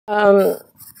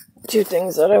Two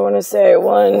things that I want to say.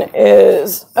 One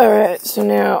is, alright, so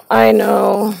now I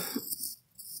know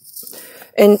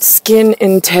and skin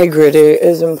integrity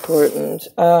is important.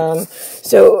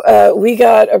 We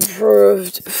got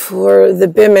approved for the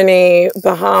Bimini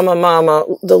Bahama Mama,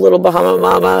 the Little Bahama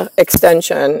Mama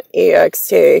extension,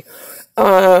 EXT,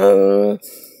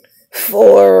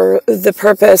 for the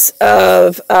purpose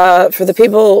of, for the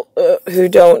people who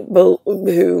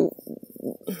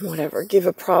give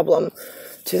a problem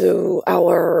to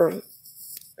our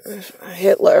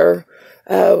Hitler,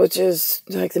 which is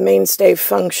like the mainstay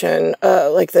function,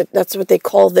 that's what they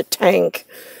call the tank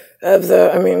of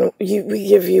we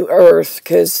give you Earth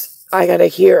because I gotta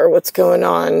hear what's going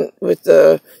on with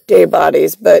the day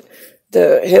bodies, but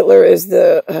the Hitler is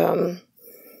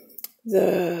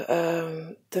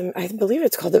I believe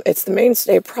it's called it's the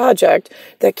mainstay project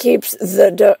that keeps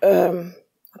the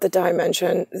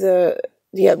dimension,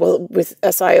 with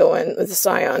SION, with the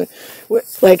Scion,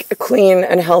 like clean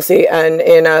and healthy and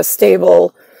in a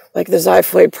stable, like the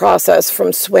xiphoid process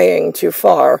from swaying too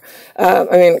far.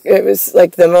 It was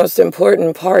like the most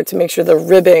important part to make sure the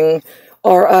ribbing,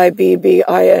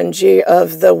 RIBBING,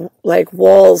 of the like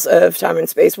walls of time and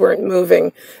space weren't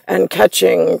moving and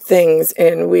catching things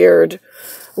in weird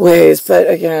ways. But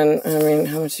again,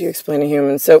 how much do you explain to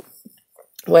humans? So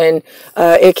when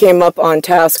it came up on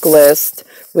task list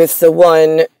with the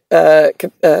one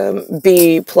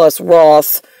B plus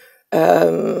Roth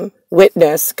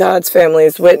witness, God's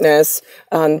family's witness,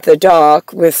 on the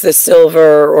dock with the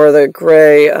silver or the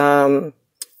gray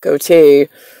goatee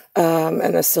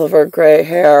and the silver gray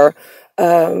hair,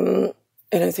 and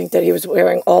I think that he was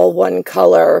wearing all one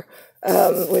color,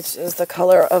 which is the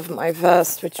color of my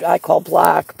vest, which I call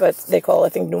black, but they call, I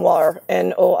think, noir,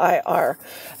 Noir.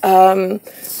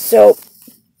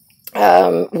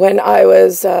 When I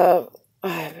was, I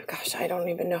don't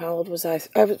even know how old was I.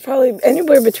 I was probably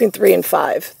anywhere between 3 and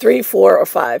 5, 3, 4, or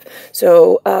 5.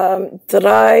 So,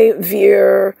 3,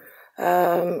 4,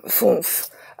 5,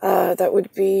 that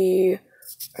would be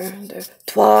 3,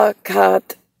 4,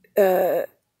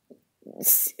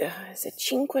 is it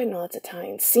cinque? No, it's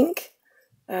Italian. Cinque?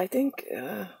 I think,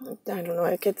 I don't know,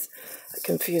 it gets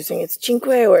confusing. It's cinque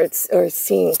or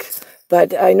cinque,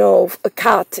 but I know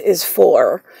quatre is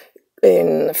 4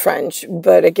 in French,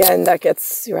 but again, that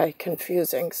gets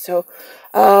confusing. So,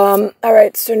 all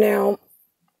right, so now,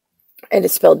 and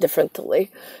it's spelled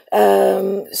differently.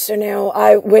 So now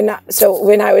when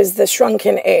I was the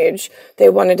shrunken age, they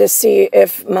wanted to see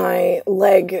if my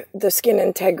leg, the skin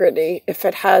integrity, if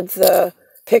it had the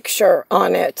picture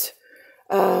on it,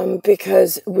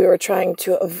 because we were trying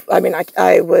to,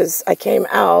 I came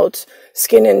out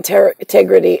skin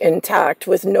integrity intact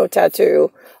with no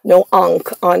tattoo, no ankh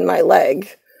on my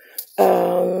leg.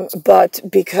 But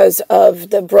because of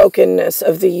the brokenness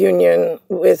of the union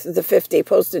with the 50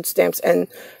 postage stamps and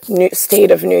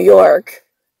state of New York,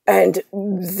 and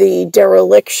the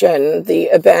dereliction, the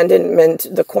abandonment,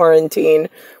 the quarantine,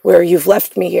 where you've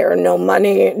left me here, no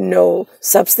money, no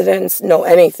subsistence, no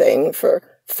anything for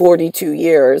 42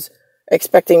 years,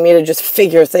 expecting me to just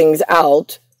figure things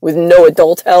out with no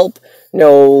adult help,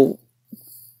 no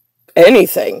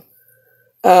anything.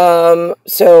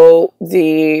 So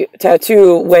the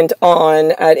tattoo went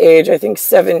on at age, I think,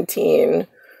 17,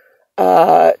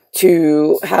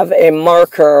 to have a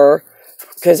marker,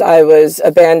 because I was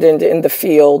abandoned in the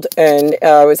field and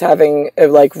I was having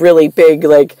really big,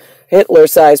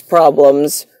 Hitler-sized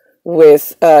problems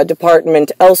with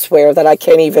department elsewhere that I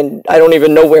don't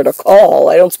even know where to call.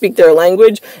 I don't speak their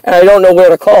language and I don't know where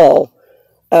to call.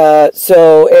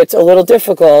 So it's a little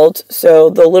difficult.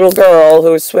 So the little girl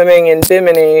who was swimming in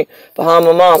Bimini,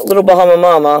 Little Bahama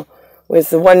Mama, with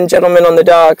the one gentleman on the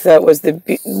dock that was the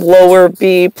lower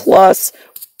B plus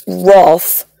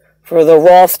Roth, for the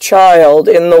Rothschild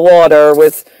in the water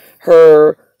with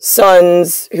her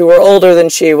sons who were older than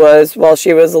she was while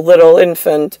she was a little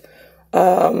infant,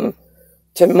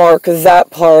 to mark that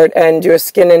part and do a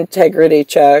skin integrity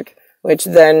check, which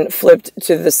then flipped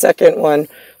to the second one.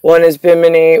 One is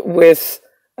Bimini with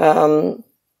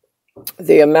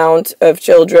the amount of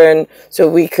children, so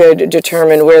we could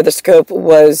determine where the scope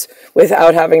was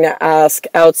without having to ask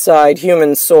outside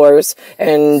human source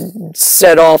and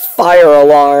set off fire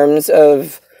alarms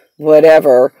of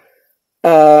whatever,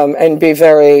 and be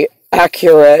very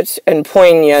accurate and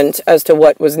poignant as to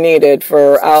what was needed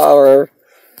for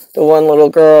the one little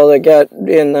girl to get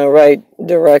in the right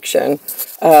direction.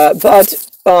 But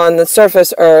on the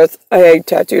surface Earth, I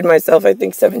tattooed myself, I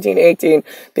think, 17, 18,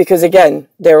 because, again,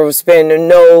 there has been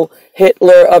no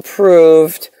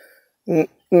Hitler-approved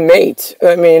mate.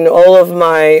 I mean, all of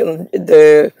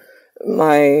the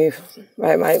my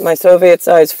Soviet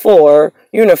size 4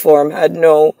 uniform had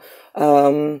no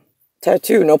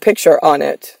tattoo, no picture on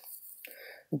it.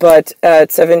 But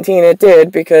at 17 it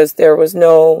did, because there was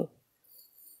no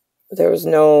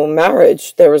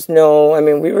marriage. There was no, I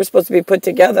mean, we were supposed to be put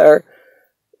together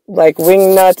like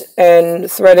wingnut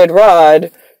and threaded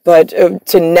rod, but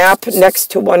to nap next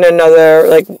to one another,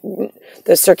 like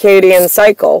the circadian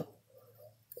cycle.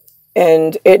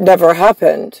 And it never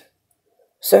happened.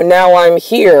 So now I'm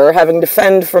here having to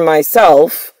fend for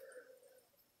myself,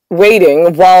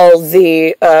 waiting while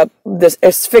the this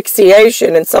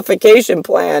asphyxiation and suffocation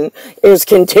plan is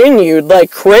continued like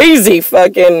crazy,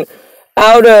 fucking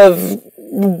out of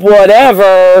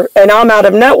whatever, and I'm out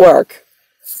of network.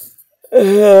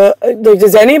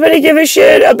 Does anybody give a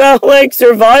shit about like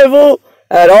survival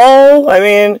at all? I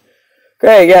mean,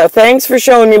 great, yeah, thanks for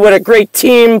showing me what a great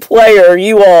team player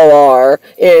you all are,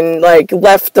 in like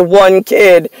left the one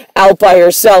kid out by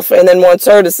herself and then wants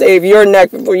her to save your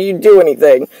neck before you do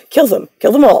anything. Kill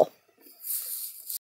them all.